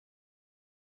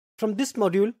From this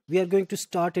module, we are going to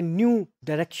start a new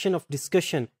direction of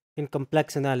discussion in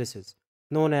complex analysis,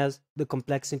 known as the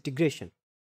complex integration.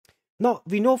 Now,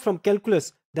 we know from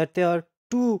calculus that there are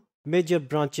two major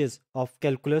branches of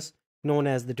calculus known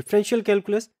as the differential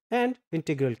calculus and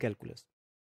integral calculus.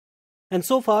 And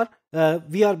so far,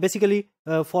 we are basically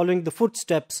following the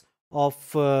footsteps of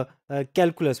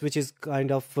calculus, which is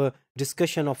kind of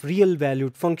discussion of real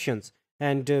valued functions.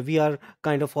 And we are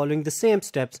kind of following the same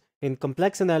steps in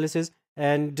complex analysis.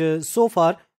 And so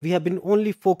far, we have been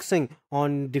only focusing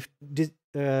on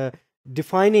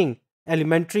defining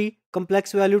elementary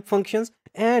complex valued functions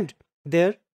and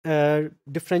their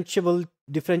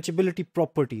differentiability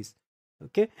properties.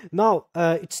 Okay, now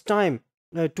it's time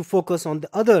to focus on the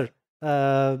other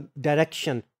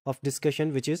direction of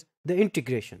discussion, which is the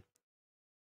integration.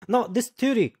 Now, this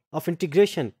theory of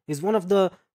integration is one of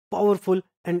the powerful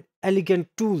and elegant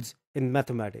tools in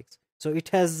mathematics. So it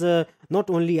has not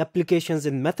only applications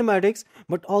in mathematics,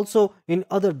 but also in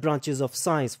other branches of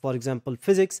science, for example,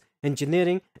 physics,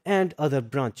 engineering, and other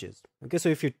branches. Okay, so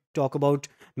if you talk about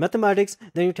mathematics,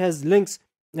 then it has links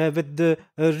with the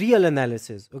real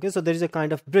analysis. Okay, so there is a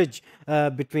kind of bridge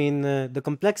between the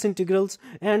complex integrals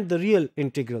and the real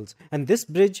integrals, and this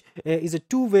bridge is a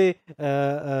two-way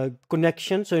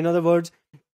connection. So in other words,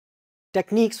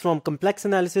 techniques from complex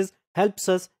analysis helps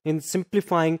us in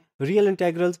simplifying real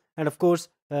integrals, and of course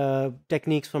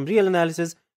techniques from real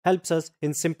analysis helps us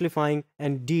in simplifying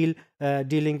and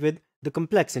dealing with the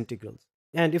complex integrals.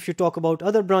 And if you talk about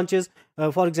other branches,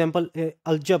 for example,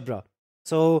 algebra.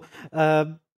 So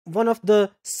one of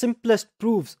the simplest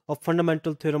proofs of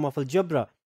fundamental theorem of algebra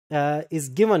is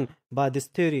given by this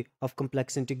theory of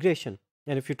complex integration.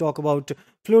 And if you talk about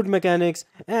fluid mechanics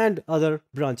and other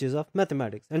branches of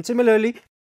mathematics, and similarly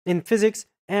in physics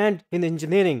and in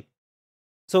engineering,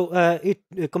 so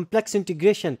complex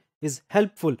integration is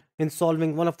helpful in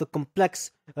solving one of the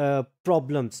complex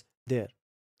problems there.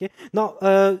 Okay, now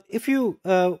if you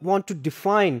want to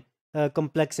define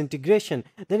complex integration,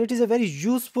 then it is a very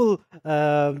useful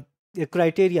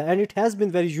criteria, and it has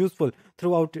been very useful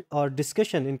throughout our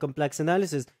discussion in complex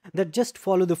analysis, that just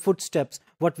follow the footsteps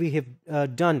what we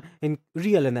have done in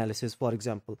real analysis, for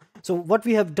example. So what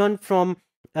we have done from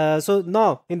so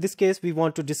now in this case we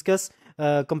want to discuss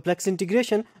complex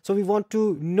integration. So we want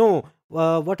to know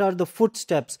what are the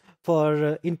footsteps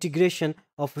for integration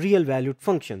of real valued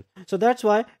function. So that's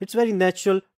why it's very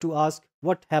natural to ask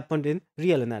what happened in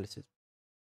real analysis.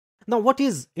 Now, what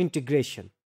is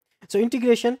integration? So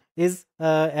integration is,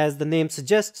 as the name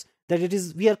suggests, that it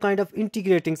is we are kind of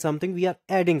integrating something, we are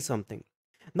adding something.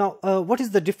 Now, what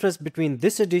is the difference between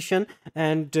this addition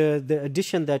and the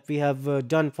addition that we have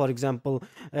done, for example,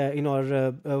 in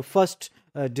our first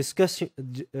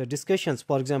discussions,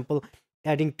 for example,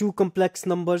 adding 2 complex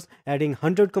numbers, adding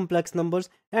 100 complex numbers,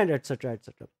 and etc.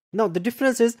 etc. Now, the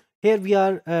difference is here we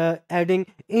are adding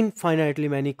infinitely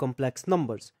many complex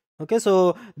numbers. Okay,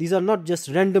 so these are not just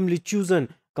randomly chosen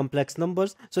complex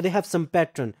numbers, so they have some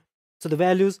pattern. So the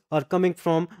values are coming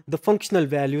from the functional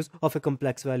values of a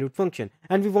complex valued function,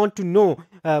 and we want to know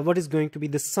what is going to be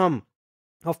the sum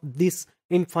of this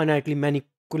infinitely many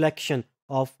collection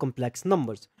of complex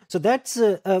numbers. So that's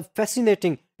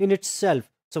fascinating in itself.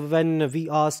 So when we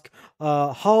ask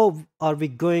how are we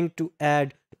going to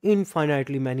add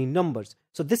infinitely many numbers,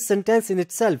 so this sentence in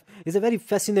itself is a very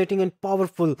fascinating and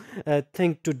powerful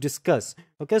thing to discuss.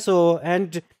 Okay, so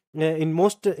and in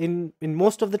most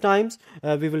of the times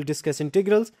we will discuss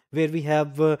integrals where we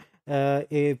have a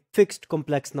fixed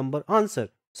complex number answer.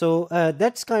 So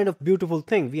that's kind of beautiful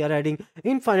thing. We are adding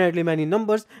infinitely many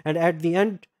numbers, and at the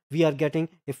end we are getting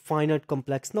a finite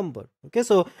complex number. Okay,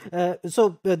 so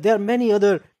there are many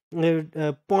other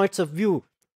points of view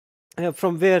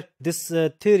from where this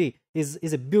theory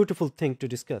is a beautiful thing to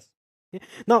discuss. Okay?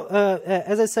 Now,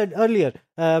 as I said earlier,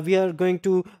 we are going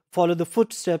to follow the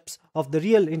footsteps of the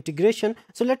real integration.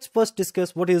 So let's first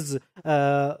discuss what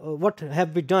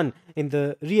have we done in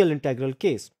the real integral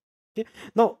case. Okay?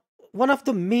 Now, one of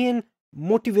the main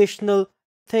motivational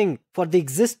thing for the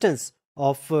existence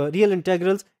of real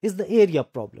integrals is the area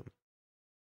problem.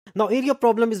 Now, area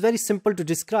problem is very simple to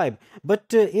describe,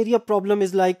 but area problem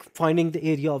is like finding the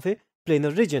area of a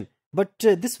planar region. But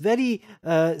this very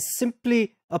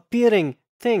simply appearing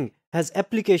thing has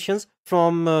applications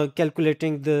from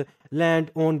calculating the land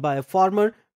owned by a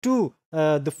farmer to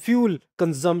the fuel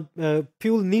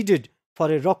needed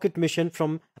for a rocket mission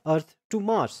from Earth to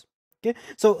Mars. Okay,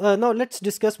 so now let's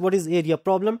discuss what is area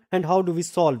problem and how do we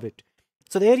solve it.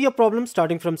 So the area problem,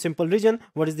 starting from simple region,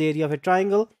 what is the area of a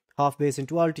triangle? Half base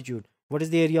into altitude. What is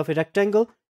the area of a rectangle?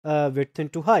 Width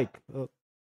into height.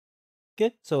 Okay,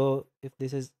 Okay, so if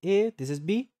this is A, this is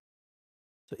B.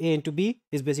 So A into B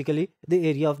is basically the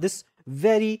area of this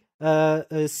very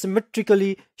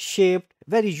symmetrically shaped,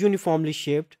 very uniformly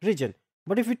shaped region.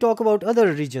 But if we talk about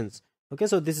other regions, okay,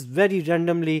 so this is very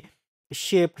randomly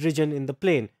shaped region in the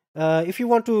plane. If you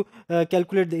want to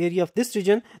calculate the area of this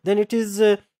region, then it is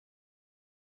a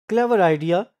clever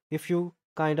idea if you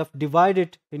kind of divide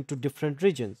it into different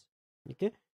regions.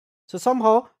 Okay, so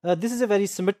somehow this is a very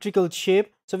symmetrical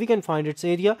shape, so we can find its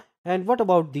area. And what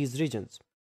about these regions?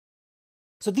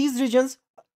 So these regions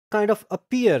kind of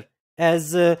appear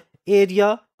as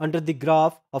area under the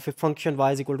graph of a function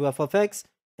y is equal to f of x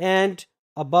and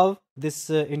above this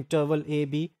interval a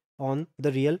b on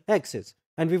the real axis.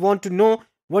 And we want to know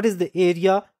what is the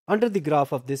area under the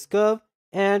graph of this curve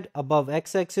and above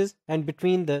x-axis and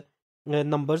between the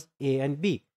numbers a and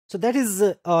b. So that is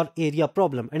our area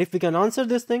problem. And if we can answer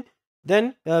this thing,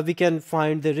 then we can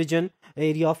find the region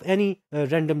area of any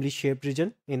randomly shaped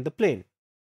region in the plane.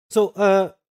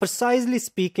 So precisely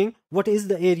speaking, what is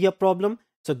the area problem?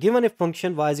 So given a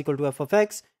function y is equal to f of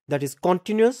x that is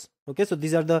continuous, okay, so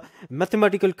these are the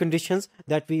mathematical conditions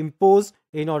that we impose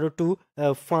in order to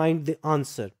find the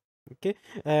answer. Okay,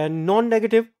 and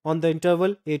non-negative on the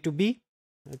interval a to b.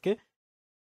 Okay,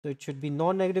 so it should be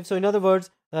non-negative. So in other words,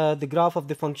 the graph of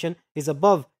the function is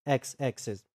above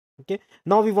x-axis. Okay,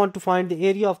 now we want to find the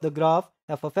area of the graph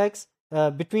f of x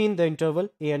between the interval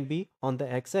a and b on the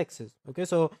x-axis. Okay,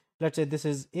 so let's say this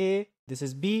is a, this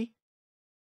is b,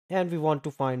 and we want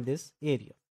to find this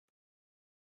area.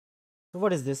 So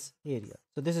what is this area?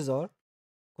 So this is our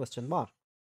question mark.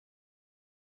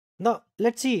 Now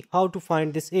let's see how to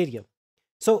find this area.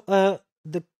 So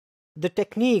the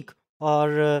technique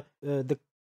or the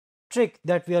trick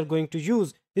that we are going to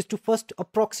use is to first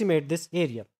approximate this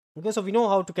area. Okay, so we know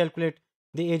how to calculate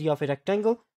the area of a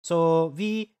rectangle. So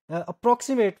we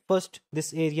approximate first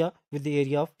this area with the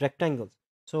area of rectangles.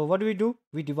 So what do?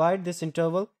 We divide this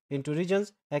interval into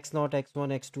regions x0,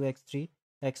 x1, x2, x3,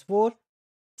 x4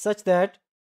 such that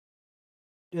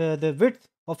the width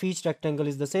of each rectangle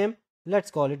is the same.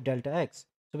 Let's call it delta x.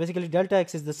 So basically delta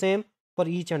x is the same for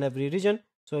each and every region.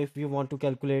 So if you want to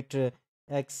calculate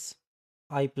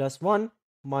xi plus 1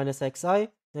 minus xi,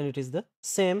 then it is the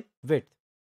same width.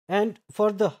 And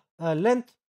for the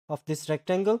length of this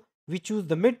rectangle, we choose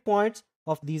the midpoints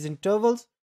of these intervals.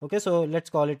 Okay, so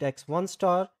let's call it x1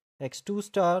 star, x2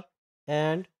 star,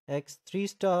 and x3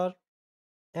 star,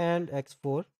 and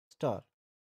x4 star.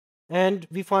 And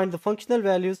we find the functional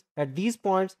values at these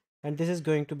points, and this is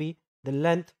going to be the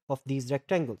length of these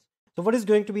rectangles. So what is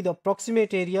going to be the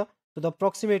approximate area? So the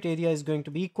approximate area is going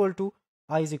to be equal to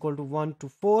I is equal to 1 to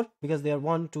 4 because there are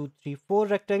 1, 2, 3, 4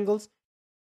 rectangles,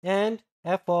 and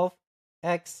f of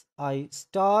xi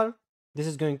star, this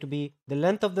is going to be the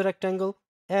length of the rectangle,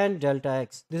 and delta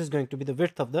x, this is going to be the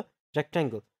width of the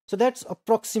rectangle. So that's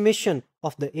approximation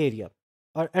of the area.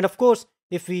 And of course,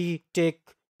 if we take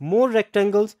more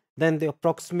rectangles, then the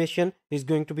approximation is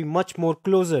going to be much more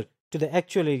closer to the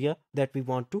actual area that we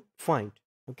want to find.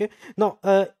 Okay, now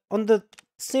on the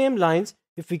same lines,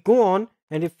 if we go on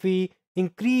and if we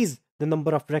increase the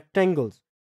number of rectangles,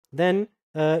 then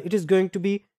it is going to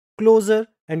be closer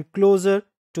and closer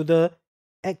to the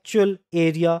actual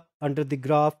area under the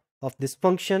graph of this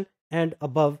function and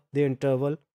above the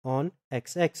interval on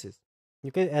x-axis.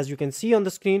 Okay, as you can see on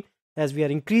the screen, as we are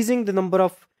increasing the number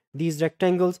of these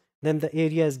rectangles, then the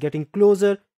area is getting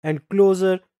closer and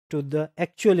closer to the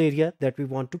actual area that we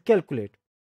want to calculate.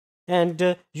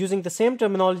 And using the same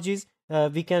terminologies,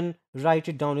 we can write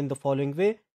it down in the following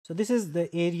way. So this is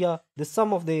the area, the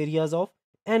sum of the areas of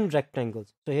n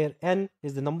rectangles. So here n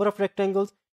is the number of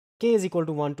rectangles, k is equal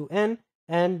to 1 to n,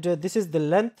 and this is the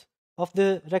length of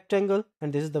the rectangle,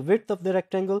 and this is the width of the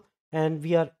rectangle, and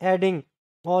we are adding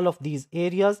all of these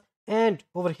areas. And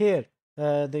over here,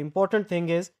 the important thing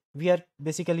is we are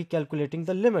basically calculating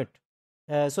the limit.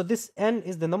 So this n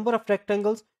is the number of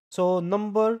rectangles. So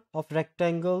number of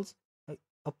rectangles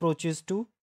approaches to,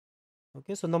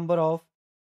 okay, so number of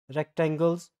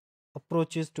rectangles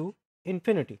approaches to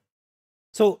infinity.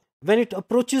 So when it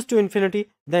approaches to infinity,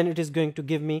 then it is going to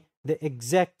give me the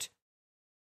exact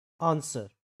answer.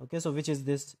 Okay, so which is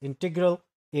this integral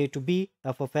a to b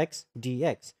f of x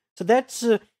dx. So that's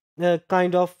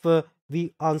kind of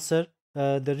we answer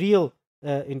the real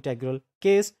integral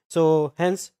case. So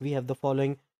hence we have the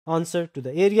following answer to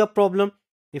the area problem.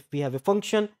 If we have a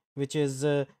function which is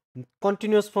a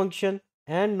continuous function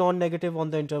and non-negative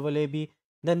on the interval a b,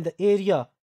 then the area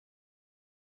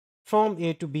from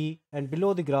a to b and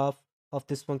below the graph of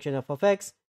this function f of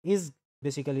x is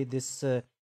basically this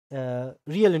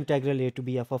real integral a to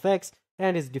b f of x,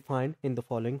 and is defined in the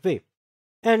following way.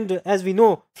 And as we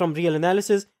know from real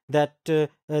analysis that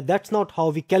that's not how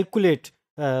we calculate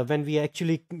when we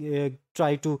actually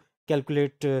try to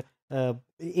calculate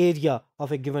area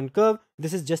of a given curve.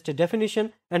 This is just a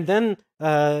definition, and then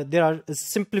there are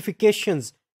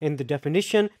simplifications in the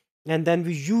definition, and then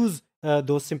we use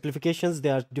those simplifications.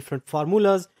 There are different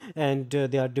formulas, and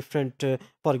there are different,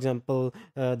 for example,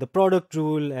 the product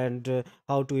rule, and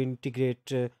how to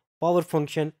integrate power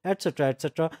function, etc.,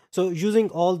 etc. So using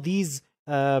all these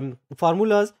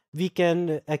formulas, we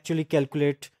can actually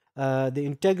calculate the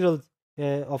integral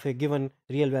of a given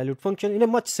real valued function in a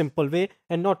much simple way,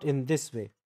 and not in this way.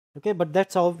 Okay, but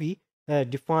that's how we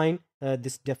define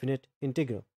this definite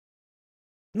integral.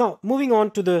 Now moving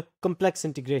on to the complex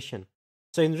integration.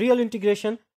 So in real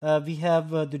integration, we have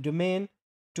the domain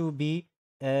to be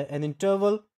an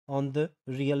interval on the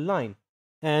real line,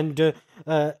 and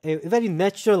a very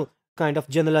natural kind of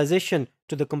generalization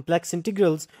to the complex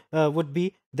integrals would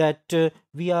be that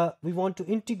we want to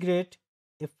integrate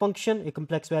a function, a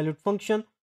complex valued function,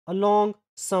 along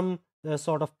some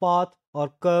sort of path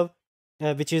or curve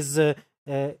which is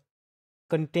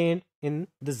contained in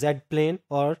the z plane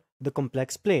or the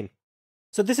complex plane.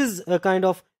 So this is a kind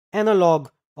of analog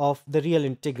of the real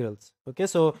integrals. Okay,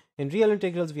 so in real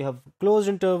integrals we have closed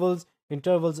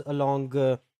intervals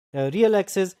along real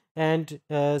axis, and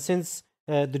since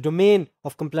the domain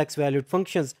of complex valued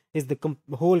functions is the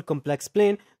whole complex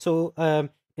plane, so a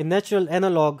natural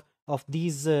analog of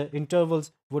these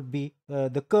intervals would be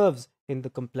the curves in the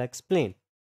complex plane.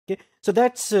 Okay, so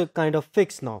that's kind of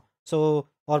fixed now. So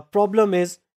our problem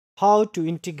is how to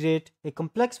integrate a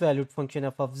complex valued function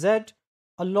f of z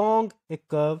along a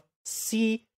curve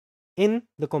C in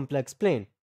the complex plane.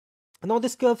 Now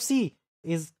this curve C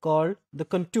is called the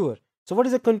contour. So what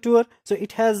is a contour? So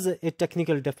it has a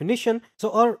technical definition.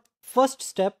 So our first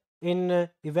step in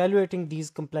evaluating these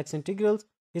complex integrals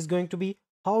is going to be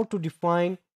how to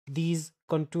define these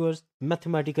contours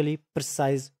mathematically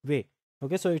precise way.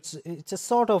 Okay, so it's a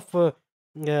sort of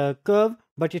curve,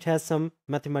 but it has some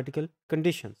mathematical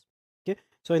conditions. Okay,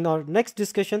 so in our next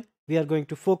discussion we are going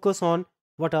to focus on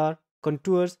what are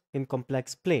contours in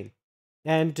complex plane,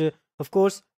 and of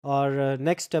course our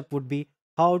next step would be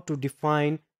how to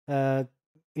define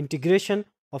integration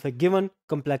of a given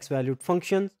complex valued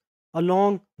function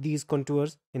along these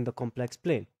contours in the complex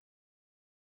plane.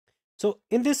 So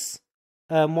in this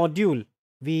module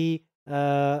we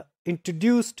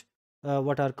introduced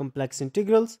what are complex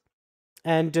integrals,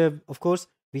 and of course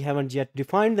we haven't yet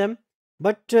defined them,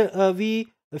 but we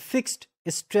fixed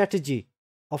a strategy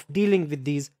of dealing with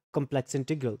these complex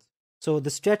integrals. So the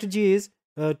strategy is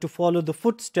to follow the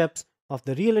footsteps of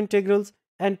the real integrals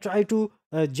and try to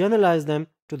generalize them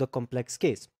to the complex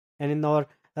case. And in our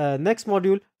next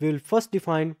module we will first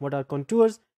define what are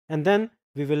contours, and then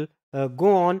we will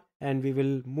go on and we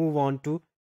will move on to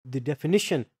the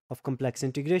definition of complex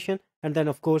integration, and then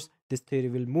of course this theory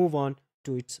will move on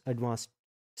to its advanced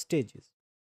stages.